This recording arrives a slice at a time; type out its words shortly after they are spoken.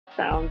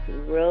sounds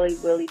really,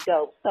 really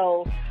dope.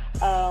 So,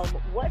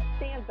 what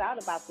stands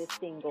out about this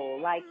single?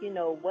 Like,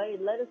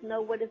 let us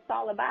know what it's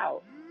all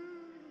about.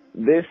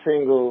 This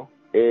single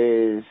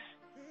is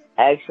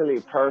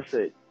actually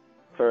perfect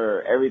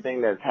for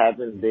everything that's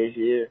happened this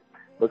year,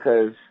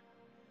 because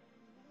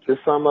to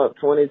sum up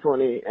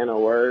 2020 in a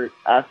word,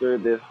 after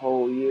this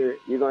whole year,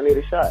 you're going to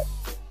need a shot.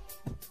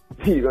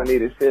 You're going to need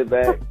to sit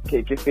back,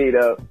 kick your feet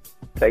up,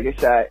 take a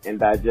shot, and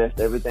digest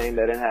everything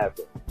that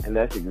happened. And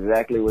that's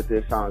exactly what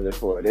this song is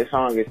for. This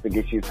song is to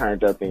get you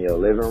turned up in your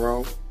living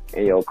room,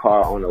 in your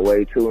car on the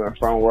way to and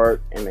from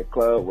work, in the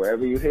club,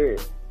 wherever you hear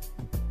it.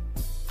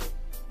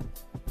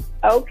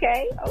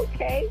 Okay. Well,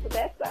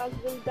 that sounds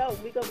really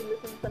dope. We're going to be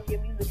listening to some of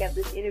your music at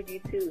this interview,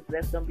 too. So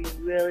that's going to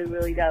be really,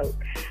 really dope.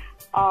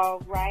 All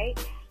right.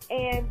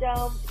 And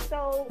so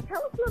tell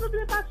us a little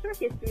bit about your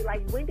history.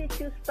 Like, when did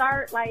you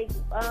start,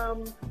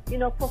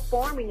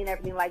 performing and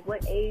everything? Like,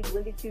 what age?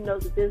 When did you know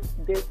that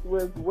this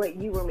was what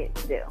you were meant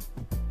to do?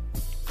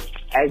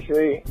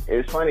 Actually,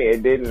 it's funny.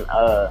 It didn't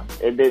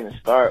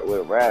start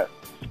with rap.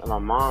 My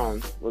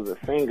mom was a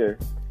singer,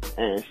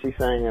 and she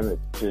sang in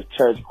the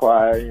church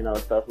choir,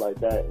 stuff like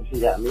that. And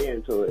she got me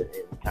into it. And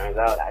it turns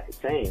out I could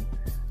sing.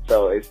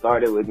 So it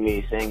started with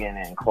me singing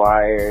in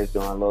choirs,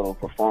 doing little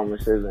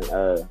performances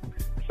and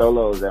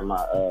solos at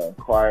my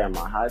choir in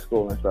my high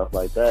school and stuff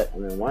like that.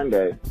 And then one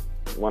day,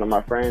 one of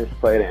my friends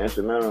played an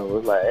instrumental and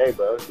was like, "Hey,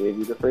 bro, give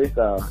you the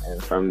freestyle."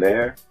 And from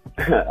there,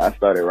 I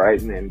started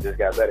writing and just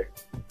got better.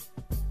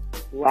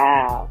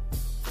 Wow.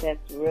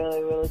 That's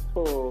really, really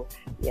cool.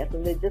 Yes,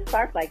 and it just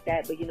starts like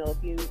that. But, if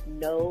you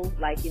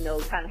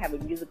kind of have a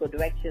musical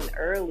direction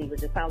early,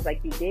 which it sounds like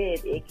you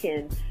did, it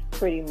can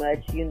pretty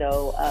much,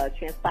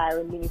 transpire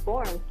in many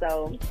forms.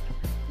 So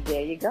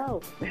there you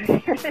go.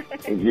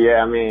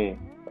 Yeah, I mean,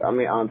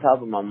 on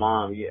top of my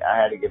mom,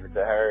 I had to give it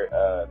to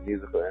her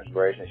musical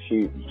inspiration.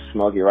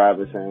 Smokey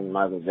Robinson,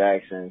 Michael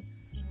Jackson,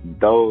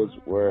 those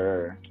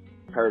were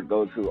her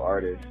go-to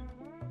artists.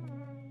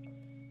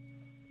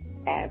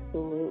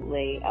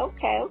 Absolutely.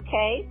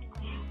 Okay.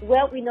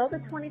 Well, we know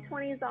that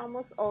 2020 is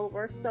almost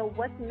over. So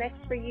what's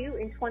next for you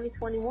in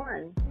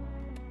 2021?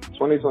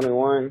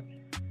 2021,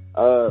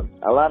 a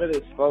lot of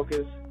this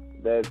focus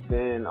that's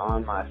been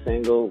on my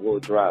single will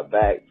drop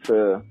back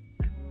to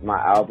my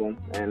album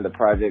and the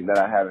project that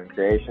I have in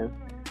creation.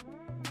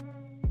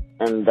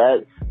 And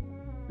that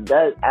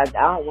I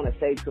don't want to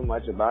say too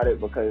much about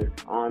it, because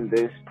on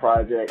this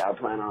project I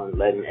plan on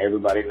letting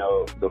everybody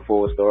know the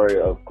full story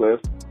of Clyph.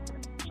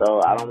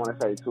 So I don't want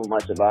to say too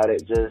much about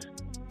it. Just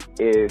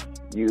if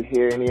you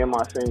hear any of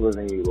my singles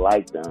and you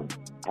like them,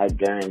 I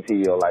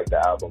guarantee you'll like the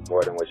album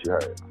more than what you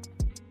heard.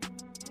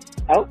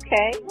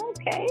 Okay. Well,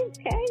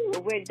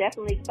 we're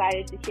definitely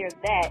excited to hear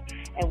that.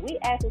 And we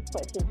ask this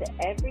question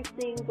to every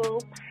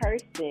single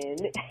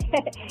person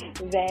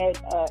that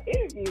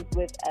interviews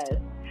with us.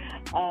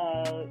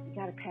 You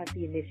gotta pass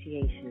the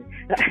initiation.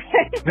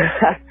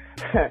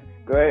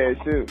 Go ahead,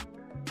 shoot.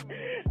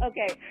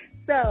 Okay,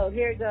 so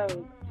here it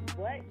goes.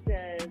 What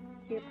does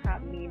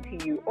hip-hop mean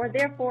to you? Or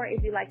therefore,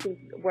 if you like to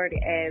word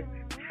it as,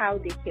 how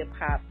did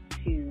hip-hop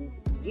choose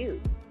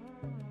you?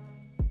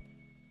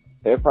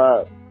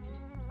 Hip-hop,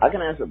 I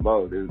can answer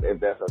both, if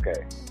that's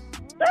okay.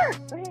 Sure,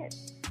 go ahead.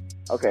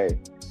 Okay,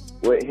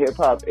 what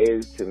hip-hop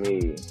is to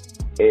me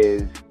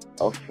is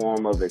a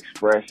form of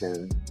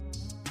expression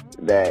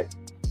that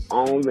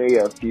only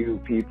a few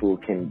people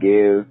can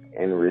give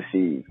and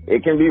receive.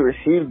 It can be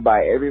received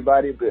by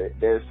everybody, but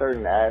there's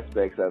certain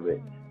aspects of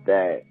it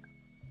that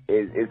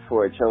it's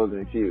for a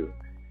chosen few.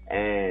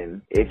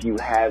 And if you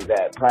have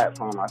that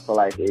platform, I feel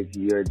like it's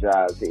your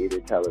job to either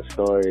tell a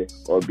story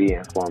or be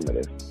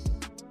informative.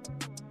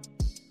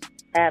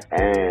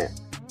 Absolutely. And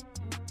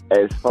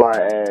as far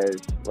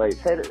as,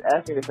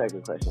 ask me the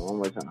second question one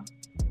more time.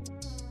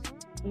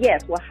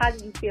 Yes, well, how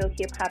do you feel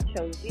hip-hop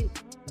chose you?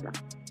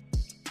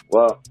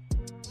 Well,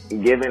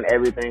 given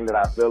everything that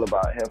I feel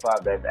about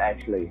hip-hop, that's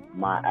actually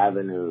my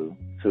avenue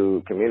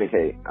to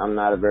communicate. I'm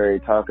not a very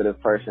talkative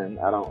person.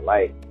 I don't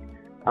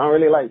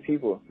really like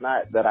people.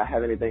 Not that I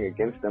have anything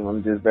against them.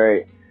 I'm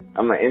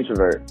an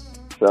introvert.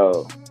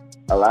 So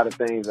a lot of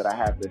things that I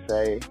have to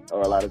say,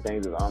 or a lot of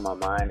things that's on my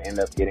mind, end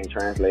up getting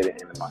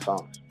translated into my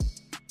songs.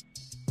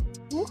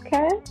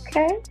 Okay.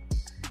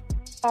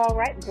 All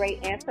right,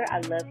 great answer. I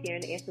love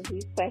hearing the answers to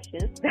these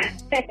questions.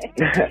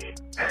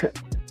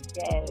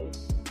 Yes.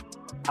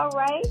 All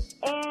right.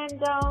 And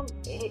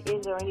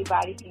is there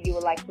anybody who you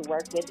would like to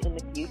work with in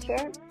the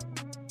future?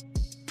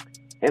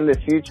 In the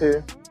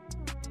future,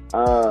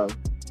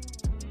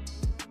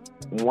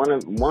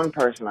 one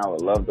person I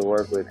would love to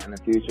work with in the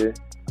future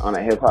on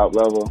a hip hop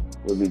level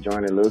would be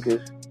Jordan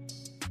Lucas.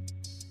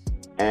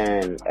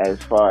 And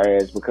as far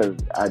as, because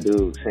I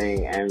do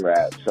sing and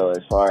rap, so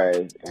as far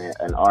as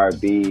an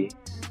R&B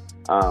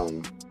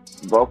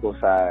vocal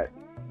side,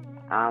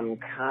 I'm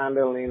kind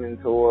of leaning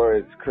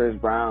towards Chris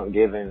Brown,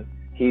 given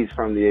he's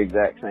from the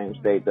exact same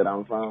state that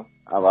I'm from.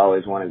 I've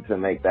always wanted to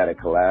make that a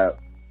collab.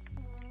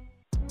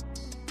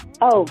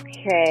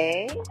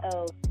 Okay.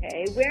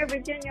 Where in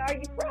Virginia are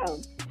you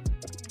from?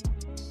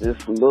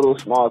 this little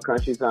small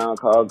country town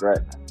called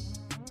Gretna.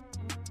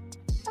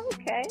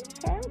 Okay.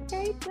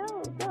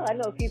 No. I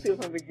know a few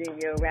people from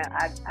Virginia around.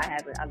 I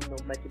don't know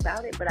much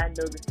about it, but I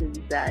know the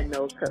cities that I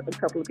know a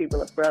couple of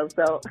people are from,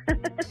 so.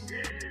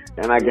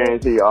 And I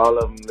guarantee you all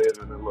of them live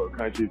in a little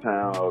country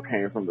town or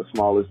came from the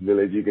smallest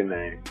village you can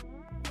name.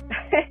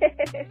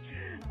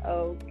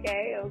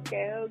 Okay.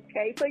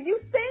 So you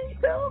sing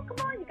too?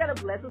 Come on, you gotta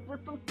bless us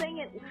with some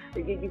singing.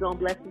 You gonna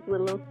bless us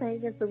with a little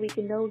singing so we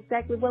can know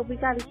exactly what we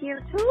gotta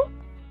hear too?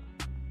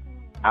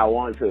 I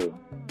want to,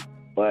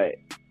 but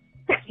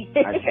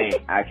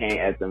I can't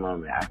at the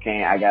moment. I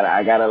can't. I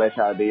gotta let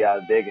y'all do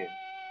y'all digging.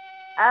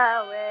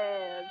 Oh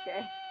man,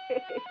 okay.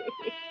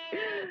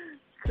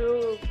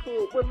 Cool.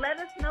 Well, let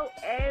us know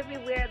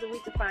everywhere that we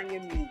can find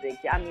your music.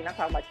 I mean, I'm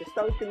talking about your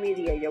social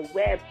media, your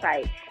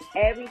website,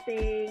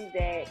 everything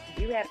that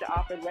you have to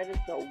offer. Let us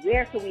know.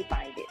 Where can we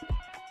find it?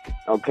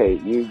 Okay,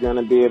 you're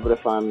gonna be able to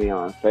find me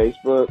on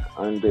Facebook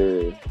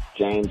under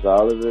James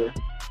Oliver.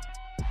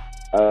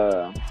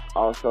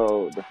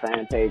 Also, the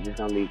fan page is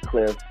gonna be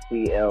Clyph,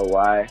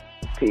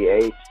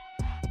 CLYPH.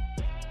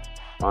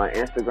 On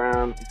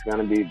Instagram, it's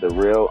gonna be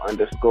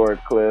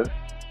 _Clyph.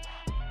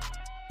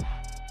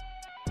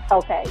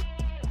 Okay.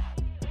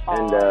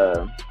 And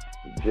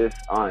just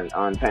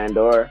on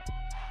Pandora,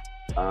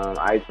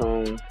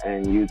 iTunes,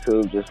 and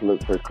YouTube, just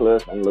look for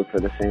Clyph and look for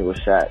the single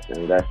Shots,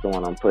 and that's the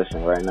one I'm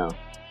pushing right now.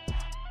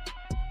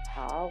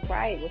 All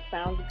right. Well,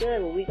 sounds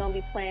good. Well, we're gonna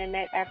be playing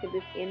that after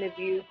this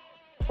interview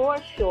for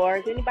sure.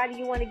 Is anybody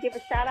you want to give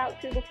a shout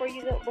out to before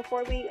you go?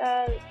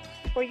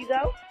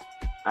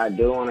 I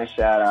do want to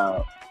shout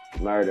out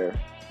Murder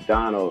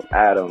Donald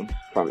Adams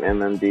from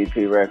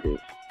MMDP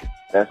Records.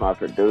 That's my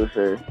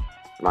producer,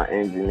 my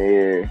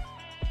engineer,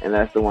 and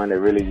that's the one that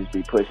really just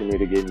be pushing me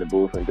to get in the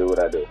booth and do what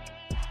I do.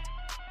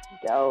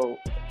 Dope.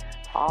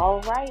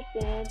 All right,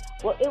 then.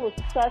 Well, it was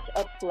such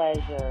a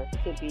pleasure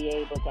to be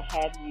able to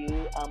have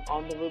you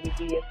on the Ruby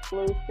B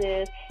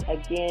exclusive.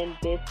 Again,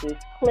 this is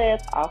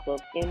Clyph off of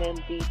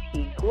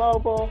MMDP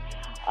Global.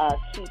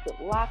 Keep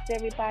it locked,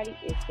 everybody.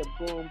 It's the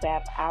Boom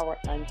Bap Hour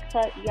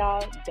Uncut,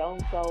 y'all.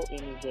 Don't go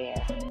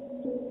anywhere.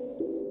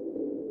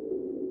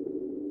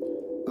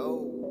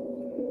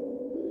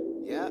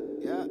 Yeah.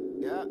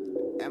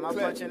 Am I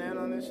punching in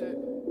on this shit?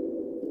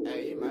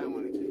 Hey, you might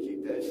want to just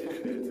keep that shit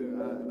in there too.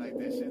 I like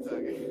that shit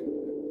talking.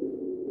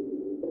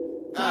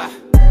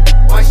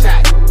 One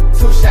shot,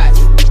 2 shots,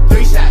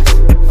 3 shots,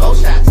 4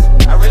 shots.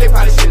 I really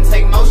probably shouldn't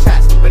take more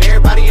shots, but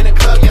everybody in the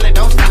club yelling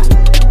don't stop.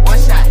 1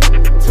 shot,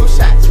 2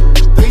 shots,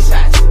 3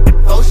 shots,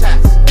 4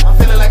 shots. I'm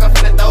feeling like I'm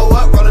finna throw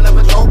up, rolling up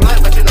a throw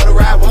blunt, but you know the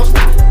ride won't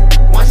stop.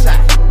 1 shot,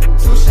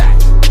 2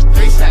 shots,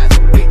 3 shots,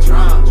 we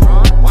drunk.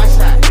 1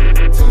 shot,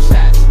 2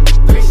 shots,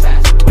 3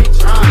 shots, we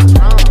drunk.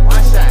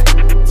 1 shot,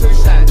 2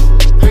 shots,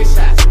 3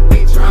 shots,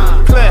 we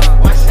drunk. Clyph.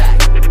 1 shot,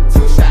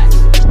 2 shots,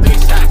 3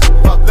 shots,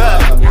 fuck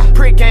up.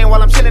 Pre-game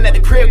while I'm chilling at the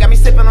crib, got me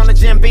sipping on the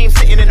gym beam,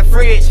 sitting in the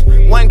fridge.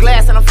 1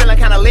 glass and I'm feeling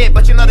kinda lit,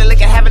 but you know the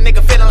liquor have a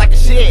nigga feeling like a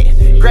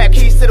shit. Grab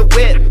keys to the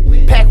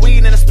whip, pack weed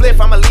in a spliff,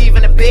 I'ma leave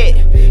in a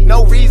bit.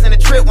 No reason to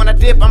trip when I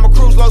dip, I'ma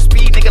cruise low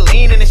speed, nigga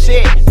lean in the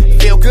shit.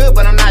 Feel good,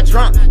 but I'm not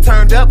drunk.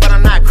 Turned up, but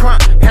I'm not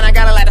crunk. And I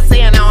got a lot to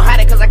say and I don't hide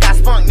it cause I got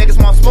spunk. Niggas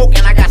want smoke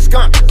and I got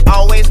skunk.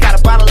 Always got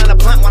a bottle and a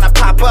blunt when I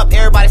pop up.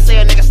 Everybody say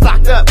a nigga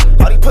stocked up.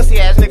 All these pussy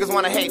ass niggas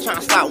wanna hate,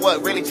 tryna stop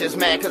what? Really just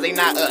mad cause they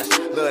not us,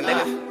 little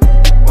nigga.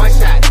 1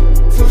 shot,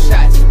 2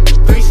 shots,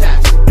 3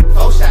 shots,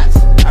 4 shots.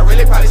 I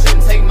really probably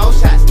shouldn't take more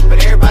shots,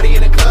 but everybody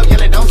in the club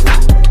yelling don't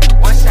stop.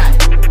 1 shot,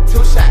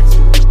 2 shots,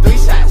 3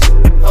 shots,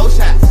 4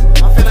 shots.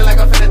 I'm feeling like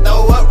I'm finna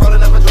throw up,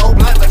 rolling up a throw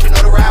blunt, but you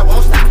know the ride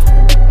won't stop.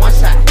 1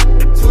 shot,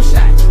 2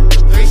 shots,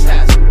 3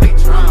 shots, we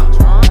drunk.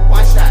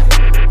 1 shot,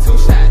 2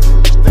 shots,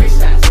 3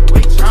 shots,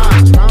 we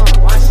drunk.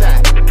 1 shot,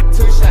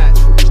 2 shots,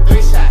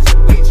 3 shots,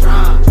 we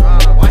drunk.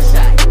 1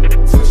 shot,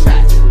 2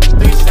 shots,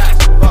 3 shots,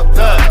 fucked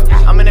up.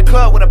 I'm in the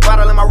club with a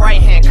bottle in my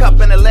right hand, cup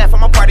in the left,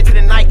 I'ma party to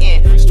the night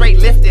end. Straight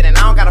lifted and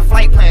I don't got a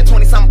flight plan.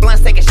 20-something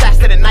blunts taking shots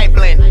to the night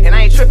blend. And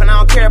I ain't tripping, I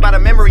don't care about a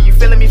memory. You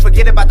feeling me?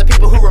 Forget about the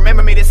people who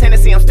remember me. This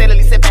Hennessy I'm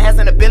steadily sipping has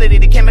an ability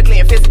to chemically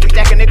and physically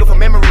jack a nigga for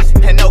memories.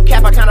 And no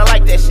cap, I kinda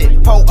like that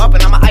shit. Pull up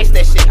and I'ma ice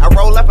that shit. I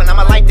roll up and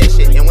I'ma like that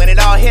shit. And when it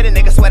all hit, a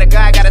nigga swear to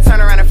God, gotta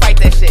turn around and fight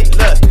that shit.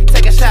 Look,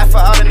 take a shot for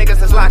all the niggas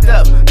that's locked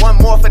up. 1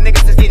 more for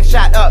niggas that's getting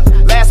shot up.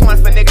 Last one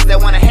for niggas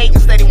that wanna hate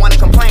and steady wanna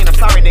complain. I'm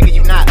sorry nigga,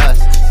 you not us.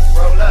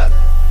 Roll up,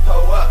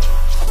 pull up,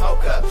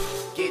 smoke up,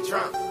 get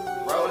drunk.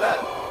 Roll up,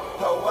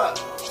 pull up,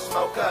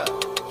 smoke up,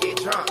 get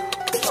drunk.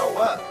 Pull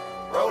up,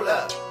 roll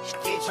up,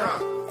 get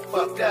drunk.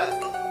 Fucked up,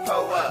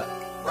 pull up,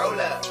 roll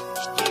up,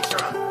 get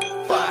drunk.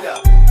 Fucked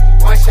up.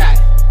 1 shot,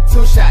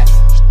 2 shots,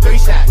 3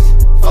 shots,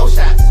 4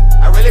 shots.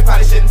 I really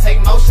probably shouldn't take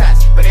more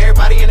shots, but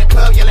everybody in the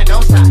club yelling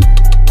don't stop.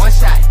 1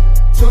 shot,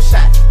 2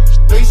 shots,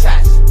 3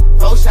 shots,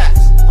 4 shots.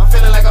 I'm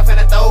feeling like I'm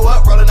finna throw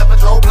up, rolling up a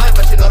throw blunt,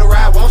 but you know the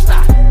ride won't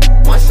stop.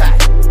 1 shot,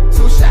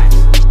 2 shots,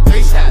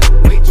 3 shots,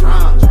 we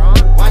drunk.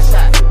 1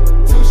 shot,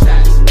 2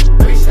 shots,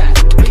 3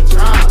 shots, we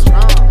drunk.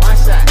 1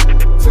 shot,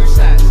 2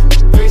 shots,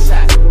 3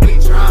 shots, we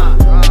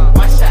drunk.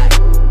 1 shot,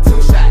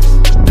 2 shots,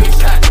 3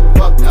 shots,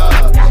 fucked up.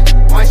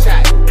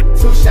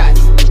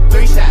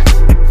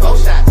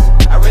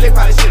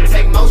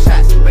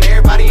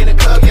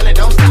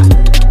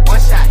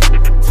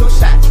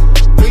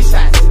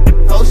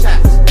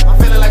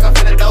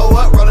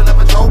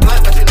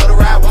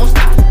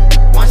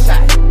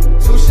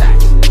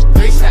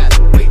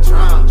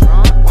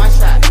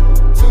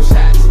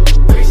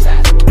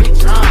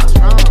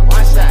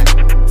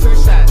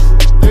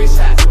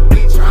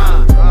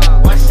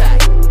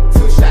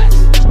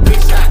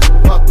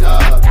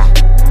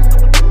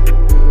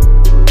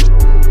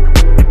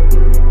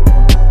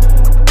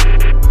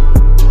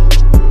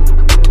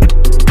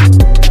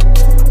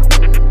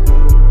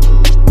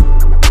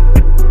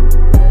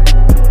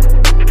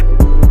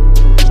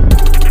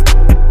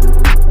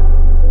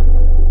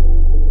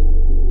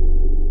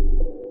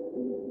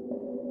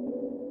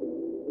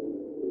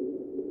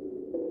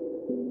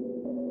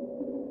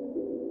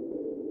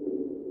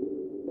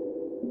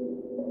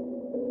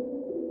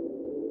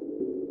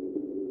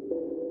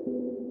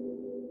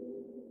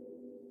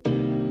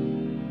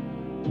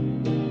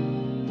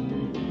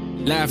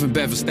 Live in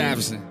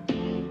Bedford-Stuyvesant.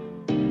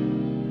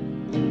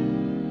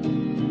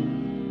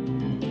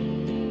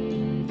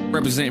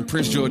 Representing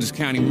Prince George's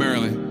County,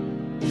 Maryland.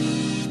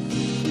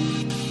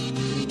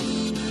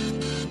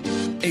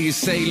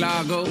 ASA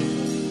Lago.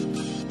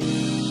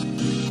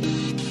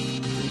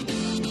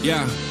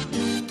 Yeah.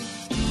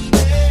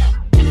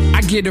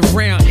 I get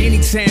around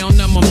any town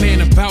I'm a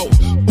man about.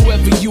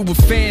 Whoever you a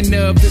fan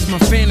of, this my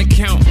fan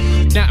account.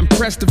 Not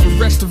impressed if a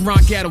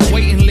restaurant got a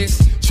waiting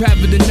list.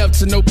 Traveled enough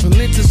to know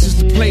Palentis just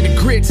to play the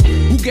grits.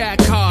 Who got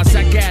cards?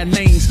 I got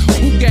names.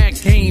 Who got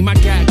game? I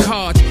got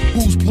cards.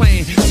 Who's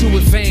playing to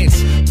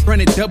advance?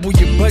 Running double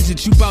your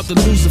budget, you about to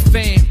lose a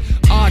fan.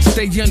 Odds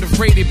stay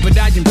underrated, but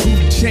I improve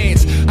the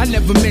chance. I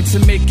never meant to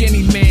make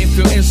any man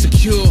feel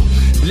insecure.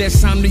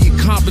 Less time to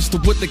accomplish to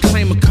what they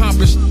claim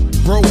accomplished.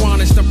 Bro,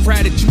 honest, I'm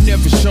proud that you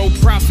never show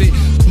profit.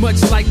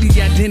 Much like the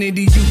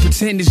identity you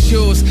pretend is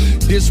yours.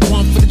 This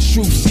one for the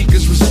truth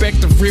seekers.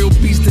 Respect the real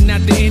beast and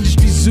not the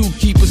industry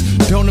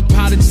zookeepers. Don't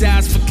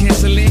apologize for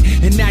canceling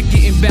and not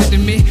getting back to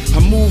me. I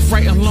move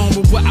right along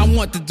with what I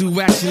want to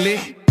do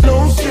actually.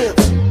 No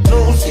skips,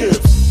 no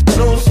skips,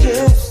 no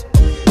skips.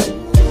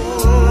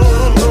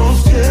 No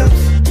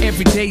skips.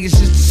 Every day is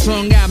just a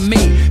song I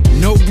made.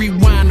 No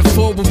rewind or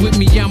forward with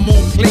me, I'm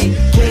on play.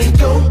 Can't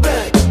go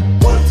back,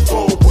 one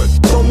forward,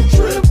 don't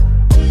trip.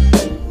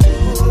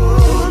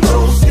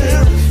 No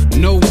skips.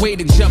 No way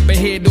to jump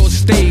ahead or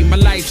stay. My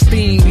life's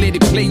theme, let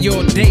it play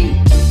all day.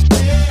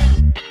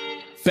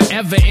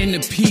 Forever in the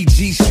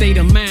PG state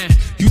of mind.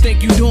 You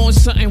think you doing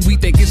something, we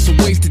think it's a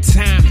waste of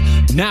time.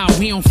 Nah,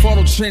 we don't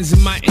follow trends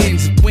in my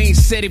ends. If we ain't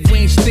said it, we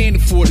ain't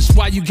standing for it. That's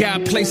why you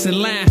got a place in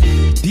line.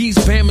 These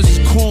bammers is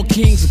corn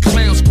kings and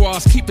clown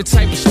squads. Keep the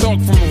type of stalk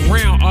from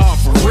around,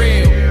 for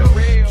real.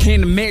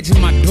 Can't imagine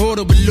my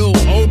daughter a little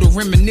older,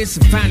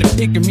 reminiscing, finding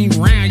picking me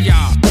round,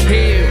 y'all.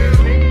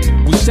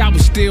 Hell, wish I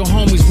was still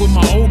homies with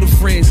my older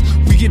friends.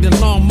 We get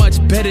along much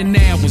better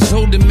now as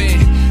older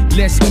men.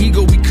 Less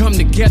ego, we come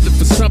together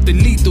for something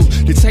lethal.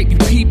 The type you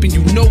peeping,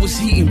 you know it's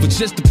heating, but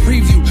just a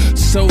preview.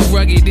 So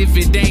rugged, if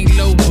it ain't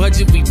low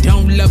budget, we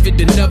don't love it.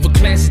 Another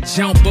class of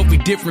jump, but we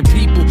different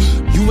people.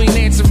 You ain't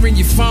answering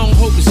your phone,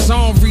 hope the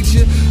song reach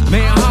you.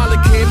 Man,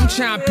 holla, kid, I'm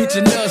trying to pitch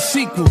another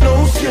sequel.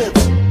 No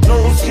skips,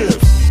 no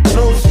skips,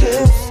 no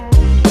skips.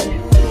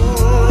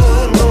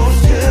 No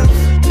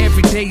skips.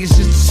 Every day is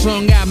just a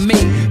song I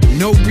made.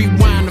 No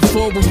rewind or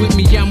forward with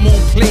me, I'm on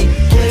play.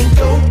 Can't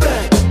go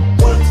back,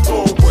 one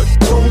forward,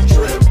 don't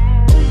trip.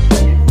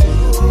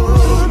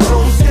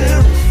 No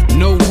skips.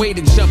 No way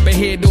to jump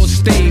ahead or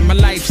stay. My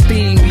life's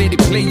theme, let it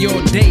play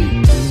all day.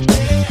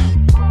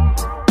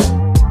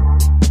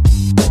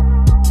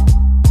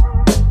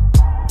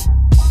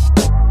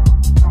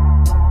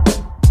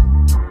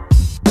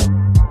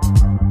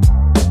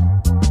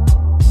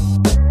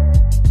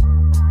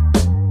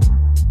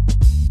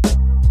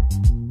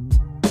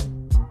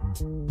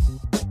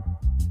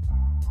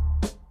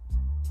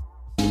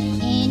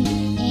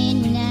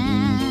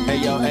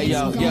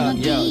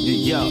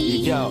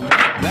 Yo.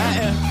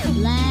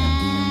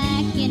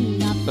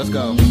 Let's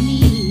go.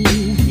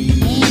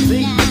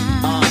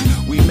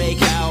 We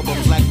make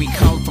albums like we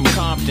come from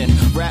Compton.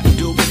 Rap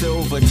Duke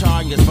Silver,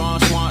 Tanya's Von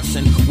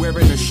Swanson.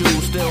 Wearing the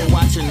shoes, still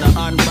watching the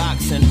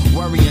unboxing.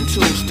 Worrying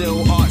too,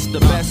 still art's the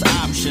best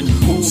option.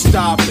 Who's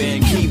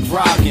stopping? Keep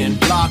rocking.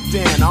 Locked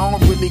in, I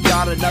don't really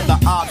got another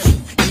option.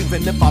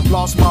 Even if I've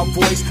lost my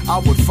voice, I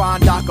would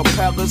find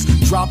acapellas,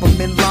 drop them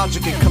in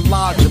Logic and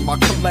collage them. My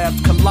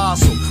collab's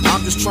colossal.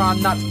 I'm just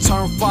trying not to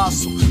turn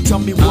fossil. Tell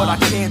me what I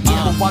can't do,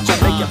 but watch I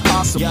make it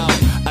possible. Yo,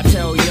 I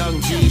tell young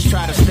G's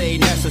try to stay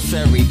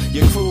necessary.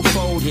 Your crew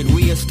folded,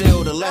 we are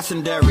still the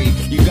legendary.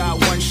 You got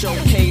one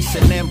showcase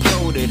and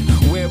imploded.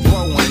 We're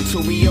growing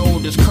till we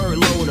old as Kurt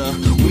Loder.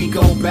 We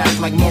go back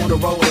like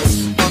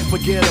Motorola's.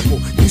 Unforgettable,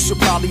 you should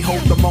probably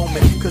hold the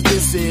moment, cause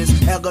this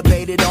is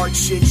elevated art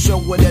shit, show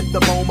it at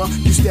the MoMA.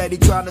 You steady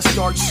trying to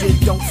start shit,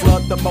 don't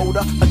flood the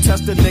motor.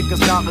 Attest to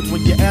niggas' knowledge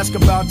when you ask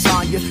about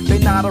Tanya. They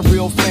not a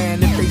real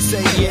fan if they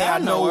say, yeah, I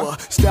know her.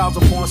 Styles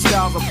upon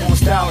styles upon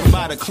styles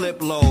by the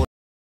clip load.